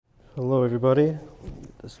Hello, everybody.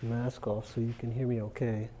 Get this mask off so you can hear me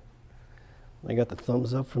okay. I got the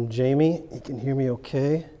thumbs up from Jamie. You can hear me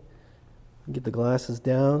okay. Get the glasses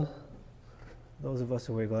down. Those of us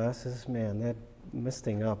who wear glasses, man, that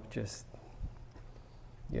misting up just,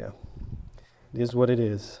 yeah, it is what it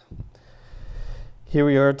is. Here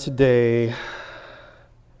we are today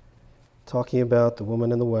talking about the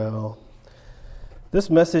woman in the well. This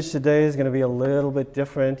message today is going to be a little bit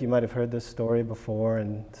different. You might have heard this story before,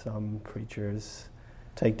 and some preachers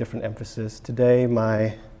take different emphasis. Today,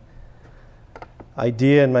 my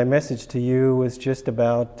idea and my message to you is just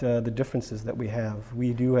about the differences that we have.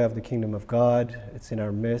 We do have the kingdom of God. It's in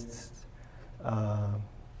our midst.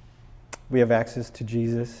 We have access to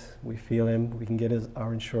Jesus. We feel Him. We can get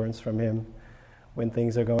our insurance from Him when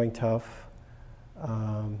things are going tough.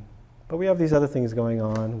 But we have these other things going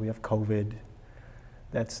on. We have COVID.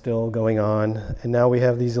 That's still going on. And now we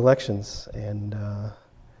have these elections. And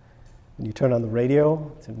when you turn on the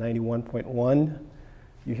radio, it's at 91.1.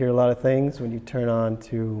 You hear a lot of things. When you turn on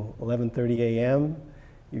to 11:30 a.m.,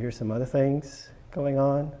 you hear some other things going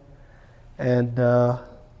on. And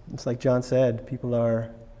it's like John said, they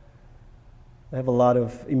have a lot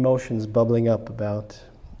of emotions bubbling up about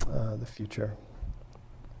the future.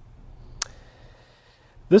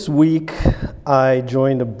 This week, I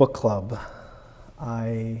joined a book club.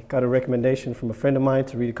 I got a recommendation from a friend of mine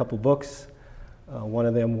to read a couple books. One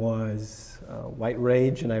of them was White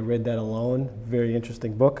Rage, and I read that alone. Very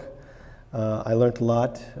interesting book. I learned a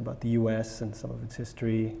lot about the U.S. and some of its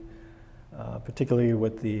history, particularly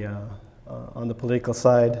with on the political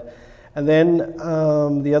side. And then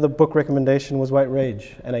the other book recommendation was White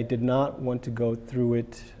Rage, and I did not want to go through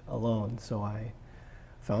it alone, so I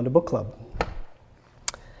found a book club.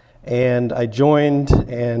 And I joined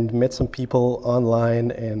and met some people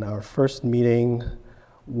online, and our first meeting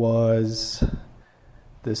was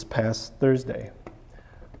this past Thursday.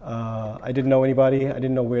 I didn't know anybody. I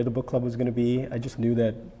didn't know where the book club was going to be. I just knew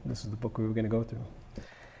that this is the book we were going to go through.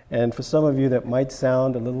 And for some of you, that might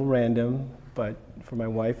sound a little random, but for my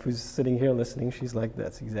wife who's sitting here listening, she's like,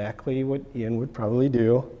 that's exactly what Ian would probably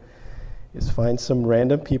do, is find some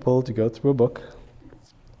random people to go through a book.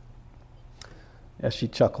 As she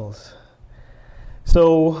chuckles.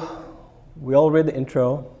 So we all read the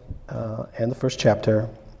intro and the first chapter,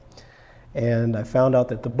 and I found out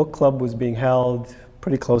that the book club was being held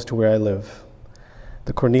pretty close to where I live,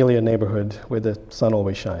 the Cornelia neighborhood where the sun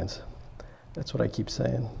always shines. That's what I keep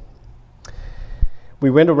saying.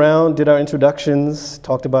 We went around, did our introductions,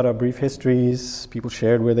 talked about our brief histories. People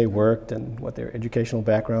shared where they worked and what their educational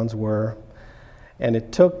backgrounds were. And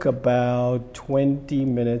it took about 20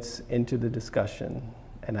 minutes into the discussion,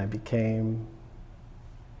 and I became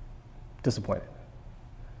disappointed.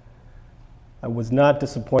 I was not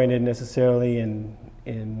disappointed necessarily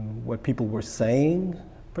in what people were saying,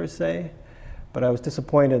 per se, but I was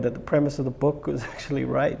disappointed that the premise of the book was actually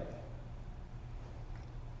right.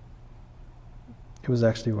 It was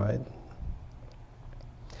actually right.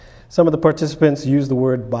 Some of the participants used the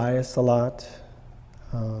word bias a lot.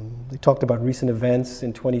 They talked about recent events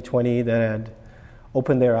in 2020 that had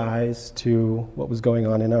opened their eyes to what was going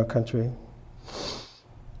on in our country.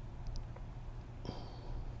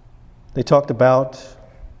 They talked around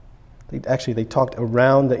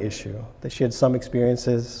the issue. They shared some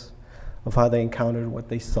experiences of how they encountered what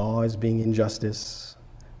they saw as being injustice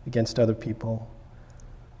against other people.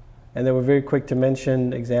 And they were very quick to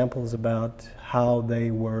mention examples about how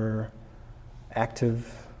they were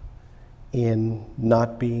active in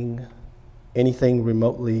not being anything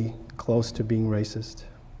remotely close to being racist.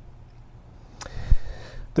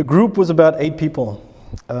 The group was about 8 people,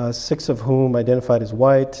 6 of whom identified as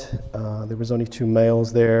white. There was only 2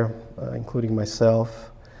 males there, including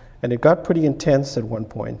myself. And it got pretty intense at one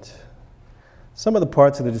point. Some of the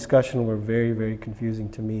parts of the discussion were very, very confusing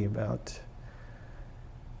to me about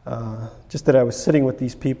just that I was sitting with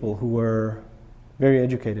these people who were very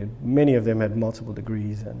educated. Many of them had multiple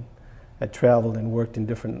degrees and had traveled and worked in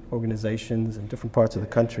different organizations in different parts of the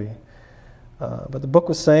country. But the book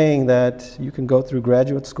was saying that you can go through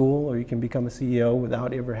graduate school or you can become a CEO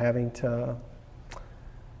without ever having to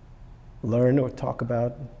learn or talk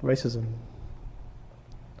about racism.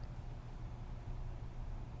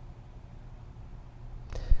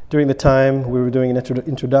 During the time we were doing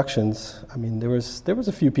introductions, I mean, there was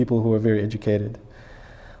a few people who were very educated,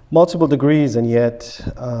 multiple degrees, and yet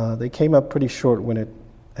they came up pretty short when it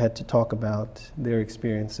had to talk about their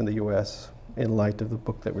experience in the U.S. in light of the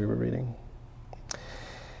book that we were reading.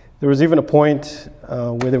 There was even a point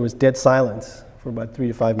where there was dead silence for about 3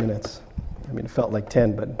 to 5 minutes. I mean, it felt like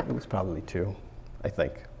 10, but it was probably 2, I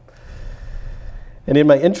think. And in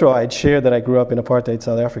my intro, I'd shared that I grew up in apartheid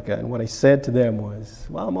South Africa, and what I said to them was,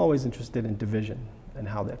 well, I'm always interested in division and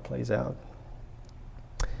how that plays out.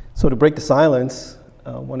 So to break the silence,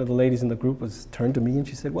 one of the ladies in the group turned to me and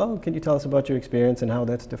she said, well, can you tell us about your experience and how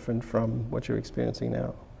that's different from what you're experiencing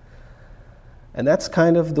now? And that's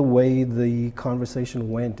kind of the way the conversation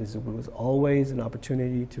went, is it was always an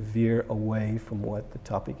opportunity to veer away from what the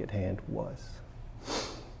topic at hand was.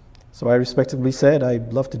 So I respectfully said,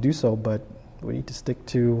 I'd love to do so, but we need to stick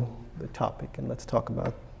to the topic and let's talk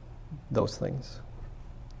about those things.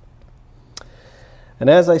 And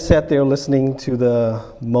as I sat there listening to the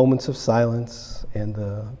moments of silence and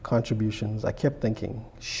the contributions, I kept thinking,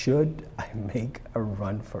 should I make a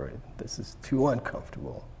run for it? This is too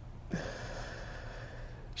uncomfortable.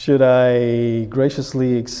 Should I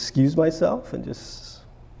graciously excuse myself and just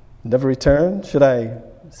never return? Should I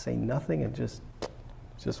say nothing and just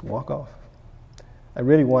walk off? I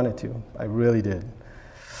really wanted to. I really did.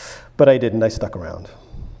 But I didn't. I stuck around.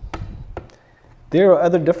 There are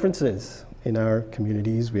other differences in our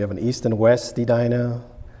communities. We have an East and West Edina.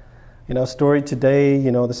 In our story today,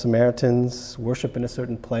 the Samaritans worship in a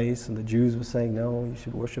certain place, and the Jews were saying, no, you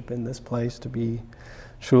should worship in this place to be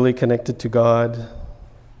truly connected to God.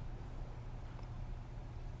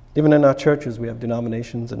 Even in our churches, we have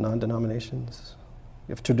denominations and non-denominations.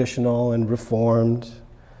 We have traditional and reformed,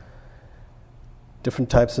 different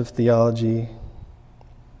types of theology.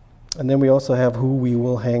 And then we also have who we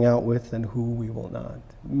will hang out with and who we will not.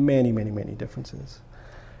 Many, many, many differences.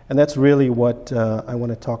 And that's really what I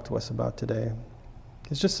want to talk to us about today.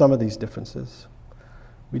 It's just some of these differences.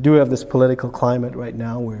 We do have this political climate right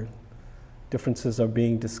now where differences are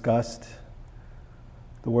being discussed.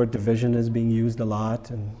 The word division is being used a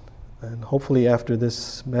lot, and hopefully after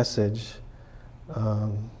this message,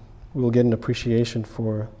 we'll get an appreciation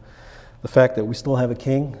for the fact that we still have a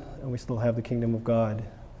king and we still have the kingdom of God.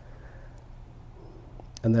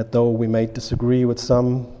 And that though we may disagree with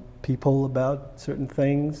some people about certain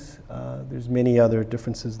things, there's many other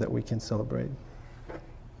differences that we can celebrate.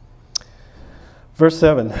 Verse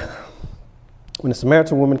 7, when a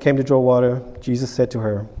Samaritan woman came to draw water, Jesus said to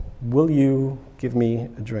her, "Will you give me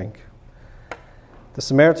a drink?" The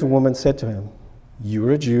Samaritan woman said to him, "You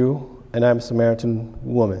are a Jew, and I'm a Samaritan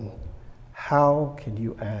woman. How can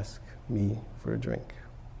you ask me for a drink?"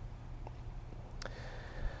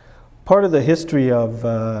 Part of the history of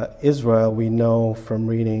Israel we know from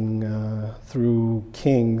reading through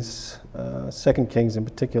Kings, 2 Kings in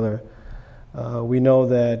particular. We know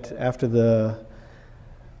that after the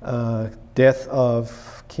death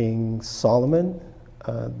of King Solomon,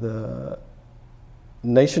 the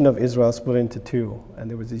nation of Israel split into two, and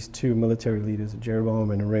there was these two military leaders, Jeroboam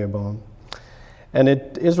and Rehoboam. And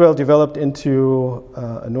Israel developed into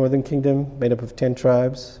a northern kingdom made up of 10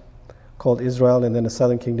 tribes called Israel, and then a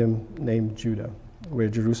southern kingdom named Judah, where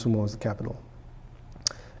Jerusalem was the capital.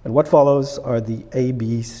 And what follows are the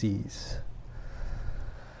ABCs.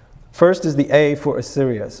 First is the A for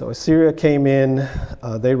Assyria. So Assyria came in,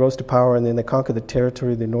 they rose to power, and then they conquered the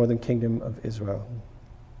territory of the northern kingdom of Israel.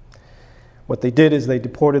 What they did is they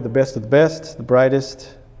deported the best of the best, the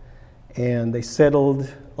brightest, and they settled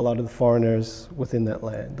a lot of the foreigners within that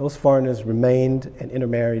land. Those foreigners remained and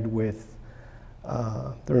intermarried with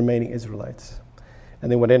the remaining Israelites.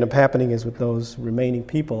 And then what ended up happening is with those remaining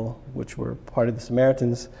people, which were part of the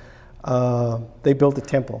Samaritans, they built a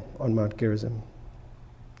temple on Mount Gerizim.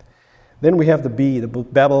 Then we have the B, the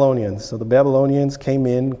Babylonians. So the Babylonians came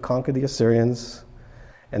in, conquered the Assyrians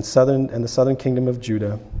and the southern kingdom of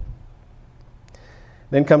Judah.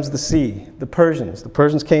 Then comes the C, the Persians. The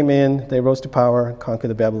Persians came in, they rose to power, conquered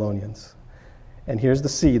the Babylonians. And here's the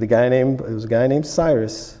C, it was a guy named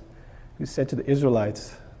Cyrus, who said to the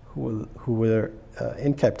Israelites who were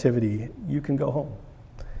in captivity, "You can go home."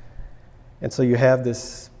 And so you have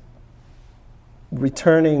this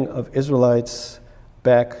returning of Israelites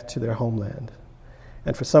back to their homeland.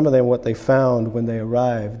 And for some of them, what they found when they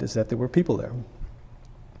arrived is that there were people there.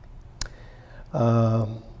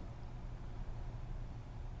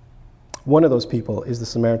 One of those people is the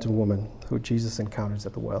Samaritan woman who Jesus encounters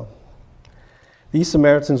at the well. These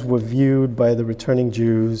Samaritans were viewed by the returning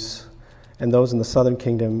Jews and those in the southern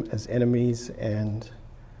kingdom as enemies and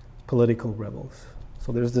political rebels.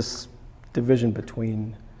 So there's this division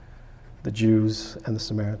between the Jews and the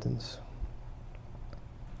Samaritans.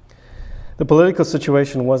 The political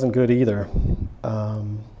situation wasn't good either.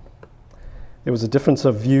 There was a difference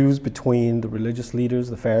of views between the religious leaders,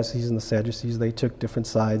 the Pharisees and the Sadducees. They took different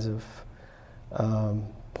sides of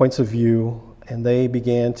points of view, and they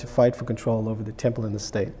began to fight for control over the temple and the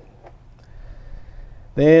state.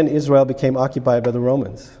 Then Israel became occupied by the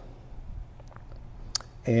Romans.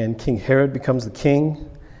 And King Herod becomes the king,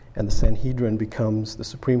 and the Sanhedrin becomes the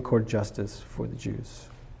Supreme Court justice for the Jews.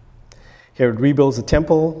 Herod rebuilds the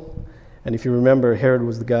temple, and if you remember, Herod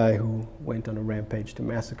was the guy who went on a rampage to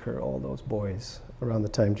massacre all those boys around the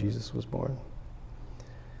time Jesus was born.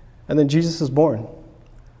 And then Jesus is born.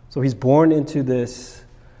 So he's born into this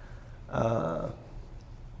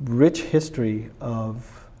rich history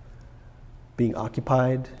of being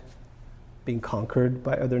occupied, being conquered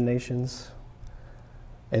by other nations.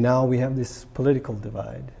 And now we have this political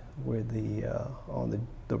divide where the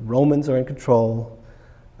Romans are in control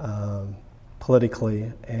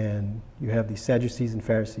politically, and you have these Sadducees and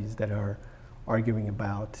Pharisees that are arguing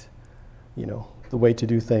about, the way to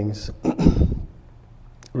do things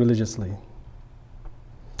religiously.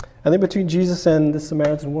 And then between Jesus and the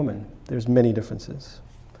Samaritan woman, there's many differences.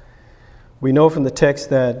 We know from the text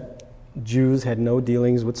that Jews had no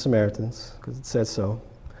dealings with Samaritans, because it says so.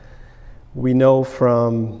 We know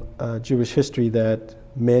from Jewish history that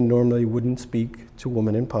men normally wouldn't speak to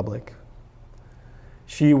women in public.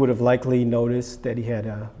 She would have likely noticed that he had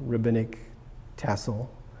a rabbinic tassel.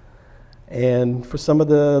 And for some of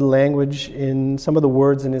the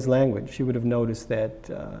words in his language, she would have noticed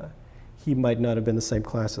that he might not have been the same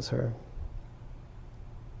class as her.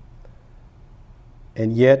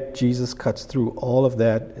 And yet, Jesus cuts through all of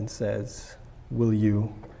that and says, "Will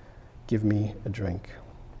you give me a drink?"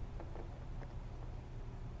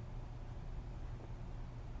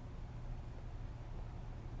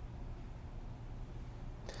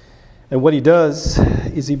 And what he does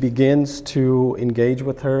is he begins to engage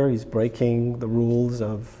with her. He's breaking the rules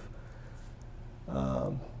of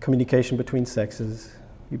communication between sexes.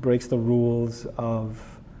 He breaks the rules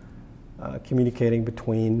of communicating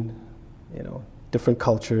between, different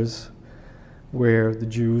cultures where the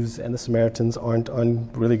Jews and the Samaritans aren't on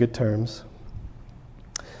really good terms.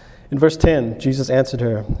 In verse 10, Jesus answered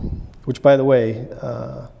her, which, by the way,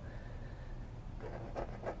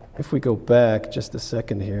 if we go back just a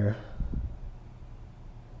second here,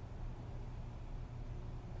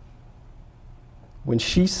 when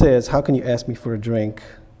she says, "How can you ask me for a drink?"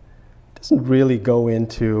 it doesn't really go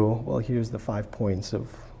into, well, here's the 5 points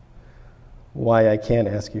of why I can't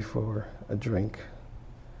ask you for a drink.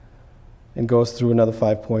 And goes through another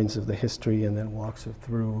 5 points of the history and then walks her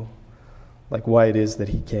through why it is that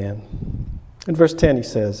he can. In verse 10 he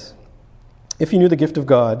says, "If you knew the gift of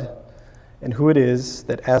God and who it is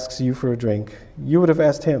that asks you for a drink, you would have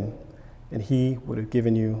asked him, and he would have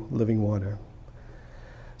given you living water."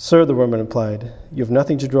 "Sir," the woman replied, "you have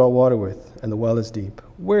nothing to draw water with, and the well is deep.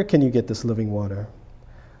 Where can you get this living water?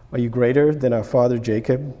 Are you greater than our father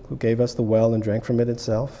Jacob, who gave us the well and drank from it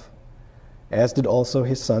himself, as did also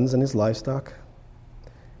his sons and his livestock?"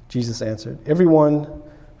 Jesus answered, "Everyone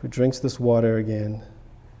who drinks this water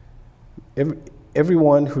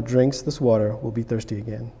will be thirsty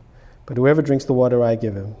again. But whoever drinks the water I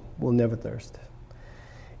give him will never thirst.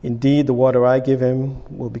 Indeed, the water I give him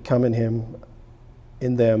will become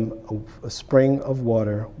in them a spring of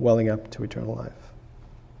water welling up to eternal life."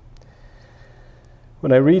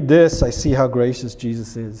 When I read this, I see how gracious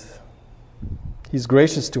Jesus is. He's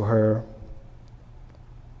gracious to her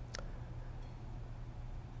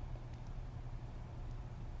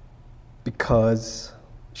because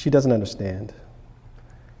she doesn't understand.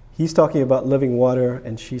 He's talking about living water,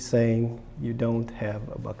 and she's saying, "You don't have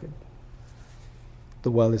a bucket. The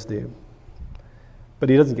well is deep." But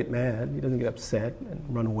he doesn't get mad. He doesn't get upset and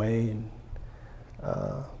run away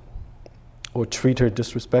or treat her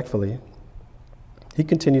disrespectfully. He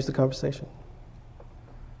continues the conversation.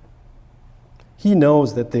 He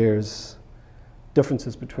knows that there's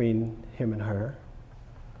differences between him and her,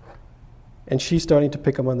 and she's starting to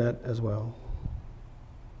pick up on that as well.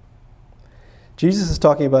 Jesus is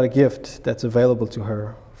talking about a gift that's available to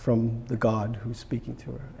her from the God who's speaking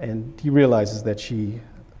to her, and he realizes that she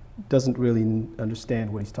doesn't really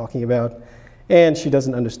understand what he's talking about, and she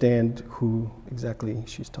doesn't understand who exactly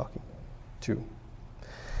she's talking to.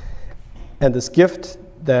 And this gift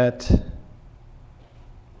that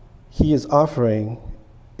he is offering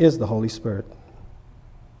is the Holy Spirit.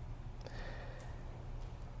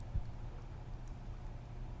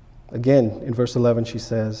 Again, in verse 11, she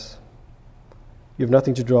says, "You have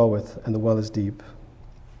nothing to draw with, and the well is deep.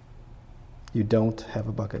 You don't have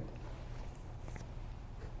a bucket."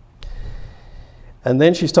 And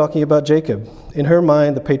then she's talking about Jacob. In her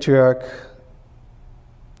mind, the patriarch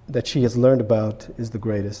that she has learned about is the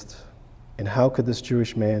greatest. And how could this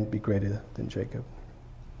Jewish man be greater than Jacob?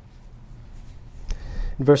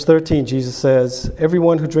 In verse 13, Jesus says,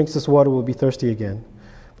 "Everyone who drinks this water will be thirsty again,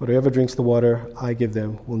 but whoever drinks the water I give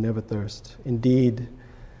them will never thirst. Indeed,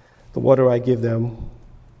 the water I give them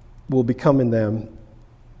will become in them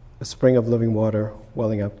a spring of living water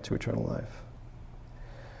welling up to eternal life.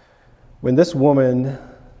 When this woman,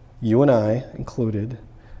 you and I included,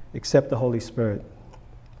 accept the Holy Spirit,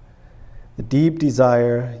 the deep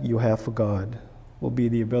desire you have for God will be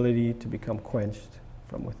the ability to become quenched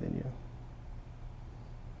from within you.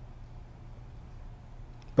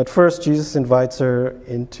 But first, Jesus invites her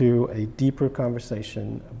into a deeper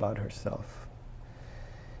conversation about herself.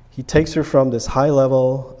 He takes her from this high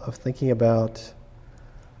level of thinking about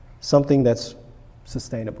something that's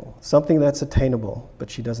sustainable, something that's attainable, but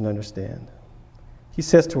she doesn't understand. He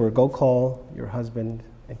says to her, go call your husband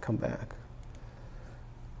and come back,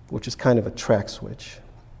 which is kind of a track switch.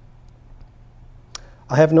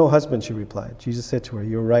 I have no husband, she replied. Jesus said to her,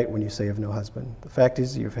 you're right when you say you have no husband. The fact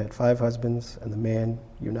is you've had 5 husbands, and the man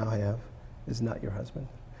you now have is not your husband.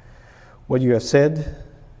 What you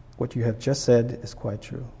have just said is quite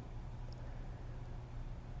true.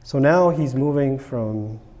 So now he's moving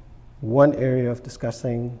from one area of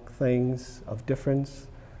discussing things of difference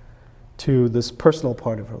to this personal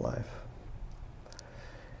part of her life.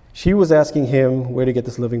 She was asking him where to get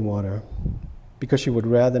this living water because she would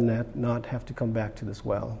rather not have to come back to this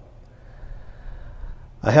well.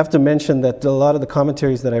 I have to mention that a lot of the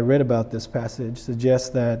commentaries that I read about this passage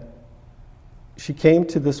suggest that she came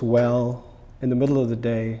to this well in the middle of the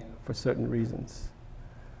day for certain reasons.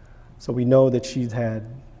 So we know that she's had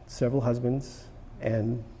several husbands,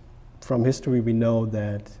 and from history we know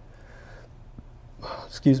that,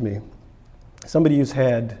 somebody who's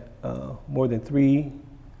had more than 3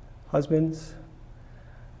 husbands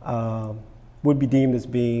would be deemed as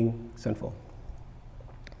being sinful.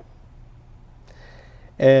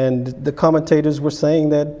 And the commentators were saying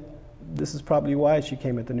that this is probably why she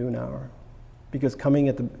came at the noon hour, because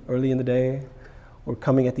coming early in the day or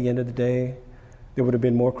coming at the end of the day, there would have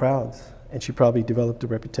been more crowds, and she probably developed a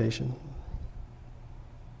reputation.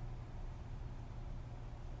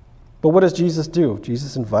 But what does Jesus do?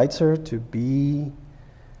 Jesus invites her to be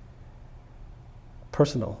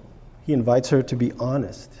personal. He invites her to be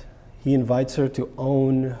honest. He invites her to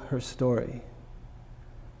own her story.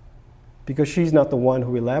 Because she's not the one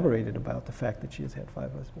who elaborated about the fact that she has had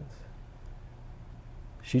 5 husbands.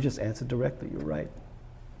 She just answered directly, you're right.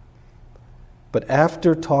 But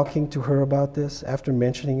after talking to her about this, after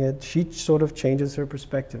mentioning it, she sort of changes her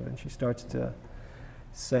perspective and she starts to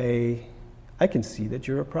say, I can see that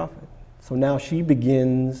you're a prophet. So now she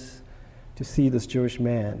begins to see this Jewish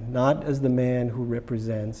man, not as the man who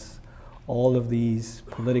represents all of these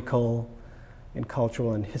political and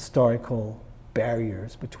cultural and historical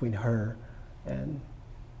barriers between her and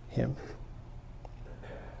him.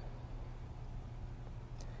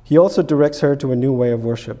 He also directs her to a new way of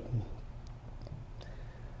worship.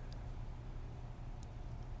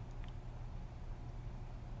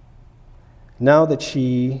 Now that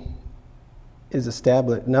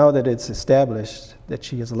it's established that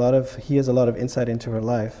he has a lot of insight into her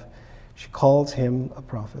life, she calls him a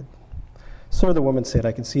prophet. Sir, the woman said,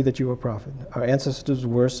 I can see that you are a prophet. Our ancestors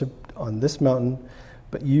worshipped on this mountain,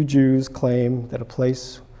 but you Jews claim that a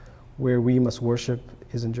place where we must worship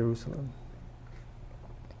is in Jerusalem.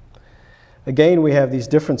 Again, we have these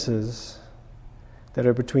differences that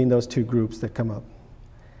are between those two groups that come up.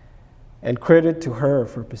 And credit to her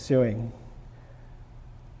for pursuing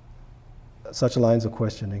such lines of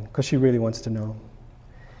questioning, because she really wants to know.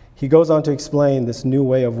 He goes on to explain this new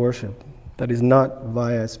way of worship that is not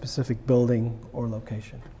via a specific building or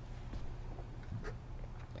location.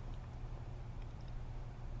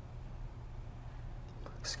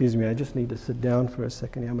 Excuse me, I just need to sit down for a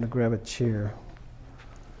second. I'm going to grab a chair.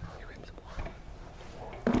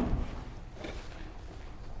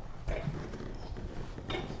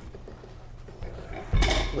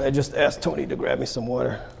 I just asked Tony to grab me some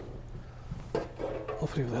water.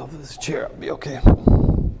 Hopefully with the help of this chair, I'll be okay.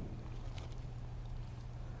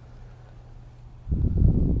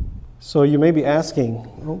 So you may be asking,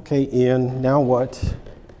 okay, Ian, now what?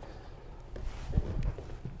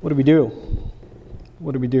 What do we do?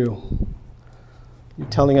 What do we do? You're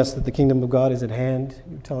telling us that the kingdom of God is at hand.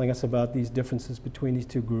 You're telling us about these differences between these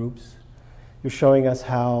two groups. You're showing us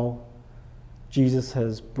how Jesus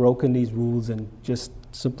has broken these rules and just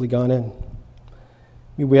simply gone in.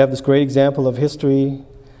 We have this great example of history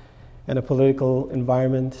and a political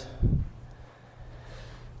environment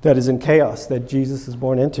that is in chaos that Jesus is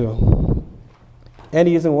born into. And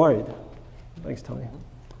he isn't worried. Thanks, Tony.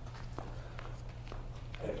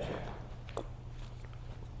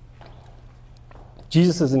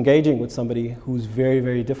 Jesus is engaging with somebody who's very,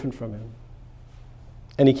 very different from him.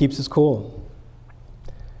 And he keeps his cool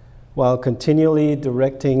while continually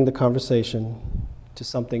directing the conversation to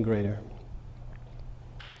something greater.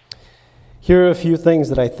 Here are a few things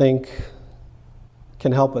that I think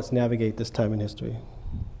can help us navigate this time in history.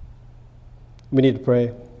 We need to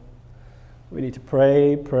pray. We need to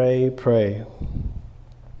pray, pray, pray.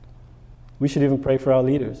 We should even pray for our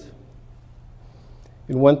leaders.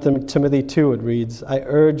 In 1 Timothy 2, it reads, I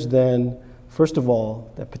urge then, first of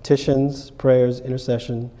all, that petitions, prayers,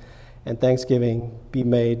 intercession, and thanksgiving be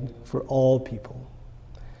made for all people,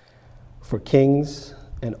 for kings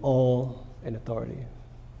and all in authority.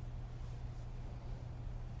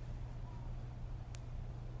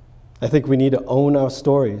 I think we need to own our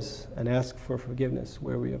stories and ask for forgiveness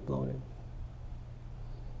where we have blown it.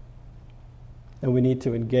 And we need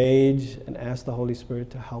to engage and ask the Holy Spirit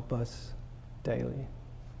to help us daily.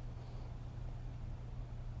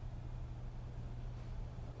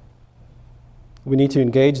 We need to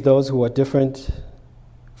engage those who are different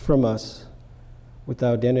from us with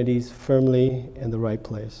our identities firmly in the right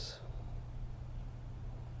place.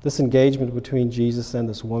 This engagement between Jesus and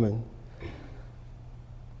this woman.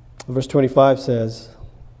 Verse 25 says,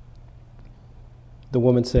 the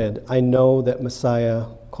woman said, I know that Messiah,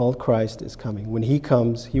 called Christ, is coming. When he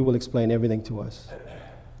comes, he will explain everything to us.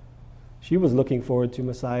 She was looking forward to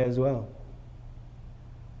Messiah as well.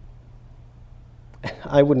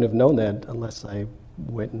 I wouldn't have known that unless I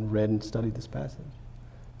went and read and studied this passage.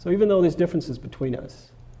 So even though there's differences between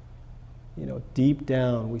us, deep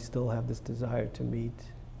down we still have this desire to meet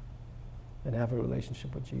and have a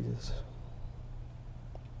relationship with Jesus.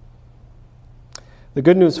 The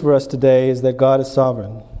good news for us today is that God is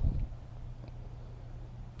sovereign.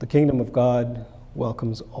 The kingdom of God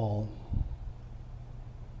welcomes all.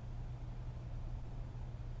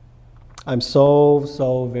 I'm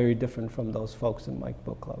so very different from those folks in Mike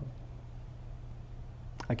Book Club.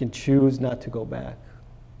 I can choose not to go back.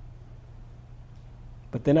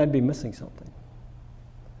 But then I'd be missing something.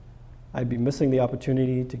 I'd be missing the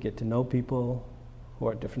opportunity to get to know people who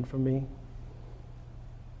are different from me.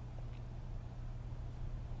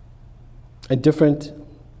 And different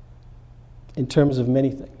in terms of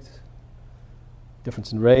many things.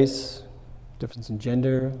 Difference in race, difference in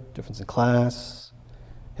gender, difference in class,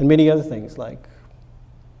 and many other things like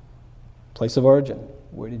place of origin.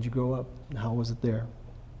 Where did you grow up? And how was it there?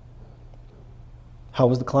 How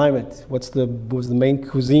was the climate? What was the main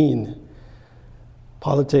cuisine?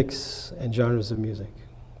 Politics and genres of music.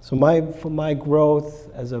 So for my growth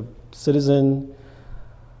as a citizen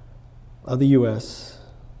of the U.S.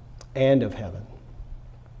 and of heaven,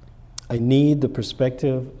 I need the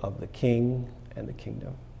perspective of the King and the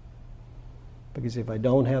kingdom. Because if I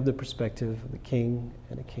don't have the perspective of the King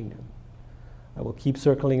and the kingdom, I will keep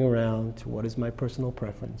circling around to what is my personal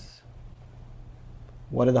preference,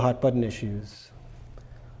 what are the hot button issues,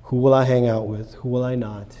 who will I hang out with, who will I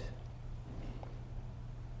not,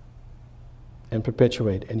 and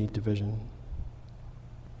perpetuate any division.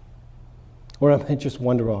 Or I might just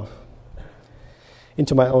wander off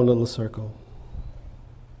into my own little circle.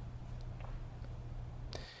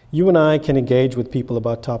 You and I can engage with people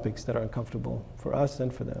about topics that are uncomfortable for us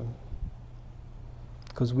and for them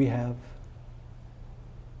because we have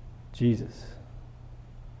Jesus.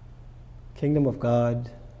 Kingdom of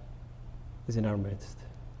God is in our midst.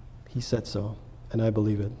 He said so, and I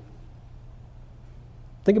believe it.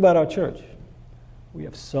 Think about our church. We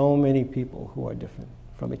have so many people who are different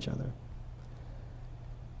from each other.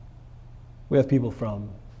 We have people from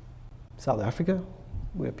South Africa.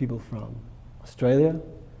 We have people from Australia.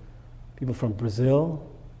 People from Brazil.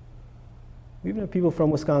 We even have people from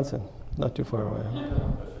Wisconsin, not too far away.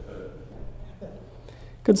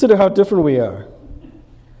 Consider how different we are.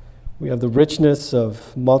 We have the richness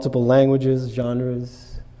of multiple languages, genres,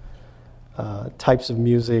 types of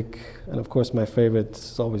music, and of course my favorite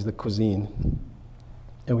is always the cuisine.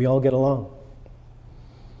 And we all get along.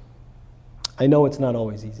 I know it's not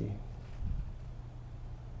always easy,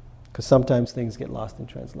 because sometimes things get lost in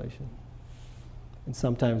translation. And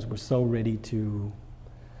sometimes we're so ready to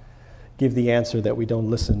give the answer that we don't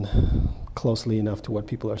listen closely enough to what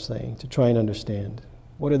people are saying, to try and understand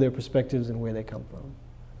what are their perspectives and where they come from.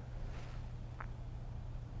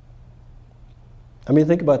 I mean,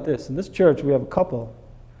 think about this. In this church, we have a couple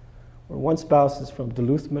where one spouse is from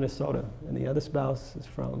Duluth, Minnesota, and the other spouse is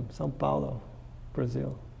from São Paulo,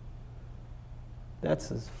 Brazil.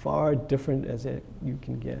 That's as far different as you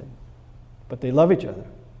can get. But they love each other.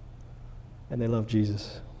 And they love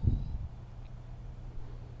Jesus.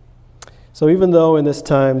 So even though in this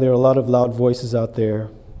time there are a lot of loud voices out there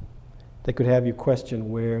that could have you question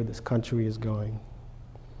where this country is going,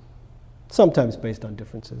 sometimes based on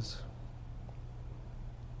differences,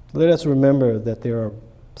 let us remember that there are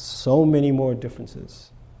so many more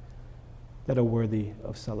differences that are worthy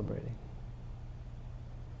of celebrating.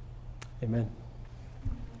 Amen.